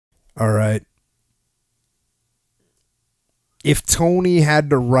All right. If Tony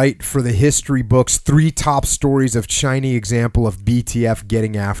had to write for the history books 3 top stories of Chinese example of BTF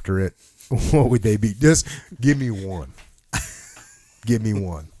getting after it, what would they be? Just give me one. Give me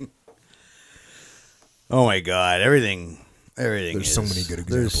one. Oh my God! Everything. There's so many good examples.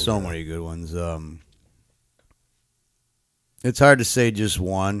 There's so many good ones. It's hard to say just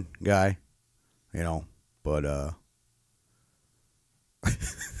one guy, but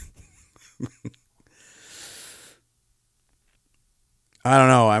I don't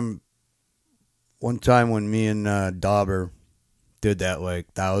know. One time when me and Dauber did that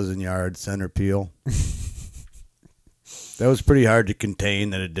 1,000-yard center peel. That was pretty hard to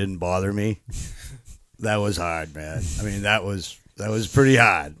contain. That it didn't bother me. That was hard, man. I mean, that was pretty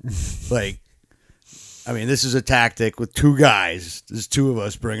hard. This is a tactic with 2 guys. There's 2 of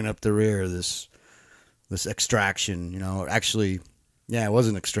us bringing up the rear. This extraction, Actually, yeah, it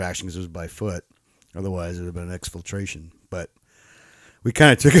wasn't extraction because it was by foot. Otherwise, it would have been an exfiltration. But we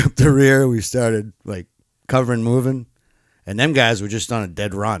kind of took up the rear. We started covering, moving, and them guys were just on a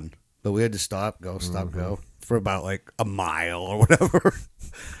dead run. But we had to stop, go for about a mile or whatever.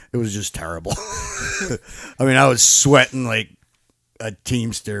 It was just terrible. I was sweating like a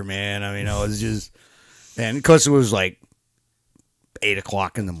teamster, man. I was just, and of course it was 8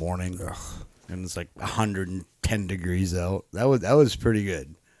 o'clock in the morning, and it's 110 degrees out. That was pretty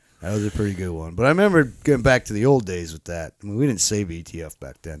good. That was a pretty good one. But I remember getting back to the old days with that. We didn't say BTF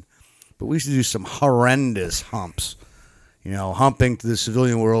back then, but we used to do some horrendous humps. Humping to the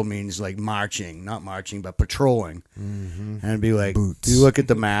civilian world means marching, not marching, but patrolling. Mm-hmm. And it'd be Boots. You look at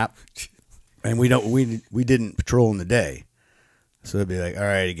the map, and we didn't patrol in the day, so it'd be all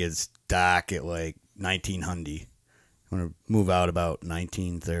right, it gets dark at 1900. I'm gonna move out about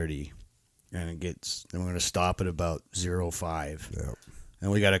 1930, and then we're gonna stop at about 05. Yep.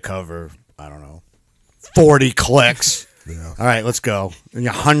 And we got to cover 40 clicks. Yeah. All right, let's go. And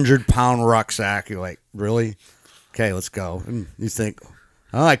your 100-pound rucksack, you're really? Okay, let's go. And you think,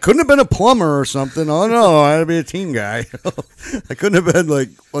 oh, I couldn't have been a plumber or something. Oh, no, I had to be a team guy. I couldn't have been,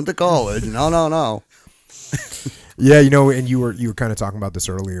 went to college. No. Yeah, and you were kind of talking about this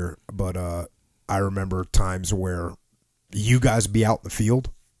earlier, but I remember times where you guys be out in the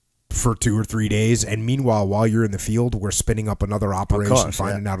field for 2 or 3 days, and meanwhile, while you're in the field, we're spinning up another operation,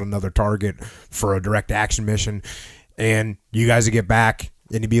 finding out another target for a direct action mission, and you guys would get back,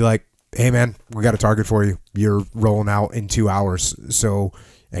 and you'd be like, hey man, we got a target for you. You're rolling out in 2 hours. So,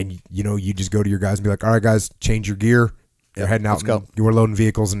 and you just go to your guys and be like, all right guys, change your gear. You're heading out. Let's go. You were loading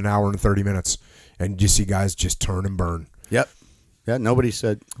vehicles in an hour and 30 minutes. And you see guys just turn and burn. Yep. Yeah, nobody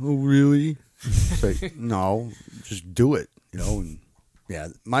said, oh really? No, just do it. And yeah,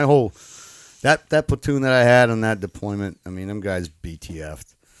 my whole, that platoon that I had on that deployment, them guys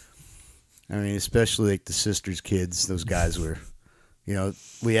BTF'd. Especially the sisters' kids, those guys were,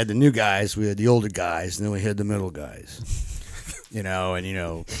 we had the new guys, we had the older guys, and then we had the middle guys.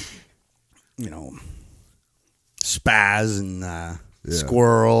 Spaz and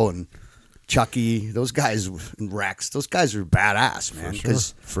Squirrel and Chucky, those guys, and Rex, those guys were badass, man.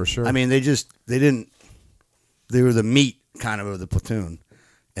 For sure. They were the meat kind of the platoon.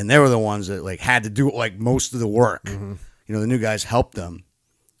 And they were the ones that had to do most of the work. Mm-hmm. The new guys helped them.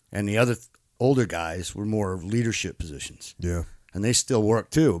 And the other older guys were more leadership positions. Yeah. And they still work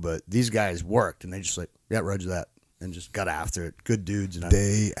too, but these guys worked, and they just yeah, roger that, and just got after it. Good dudes. And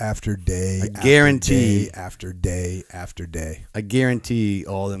day after day, I guarantee, after day after day. I guarantee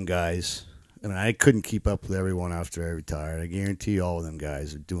all them guys. I couldn't keep up with everyone after I retired. I guarantee all of them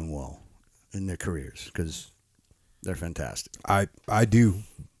guys are doing well in their careers because they're fantastic. I do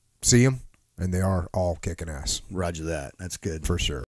see them, and they are all kicking ass. Roger that. That's good for sure.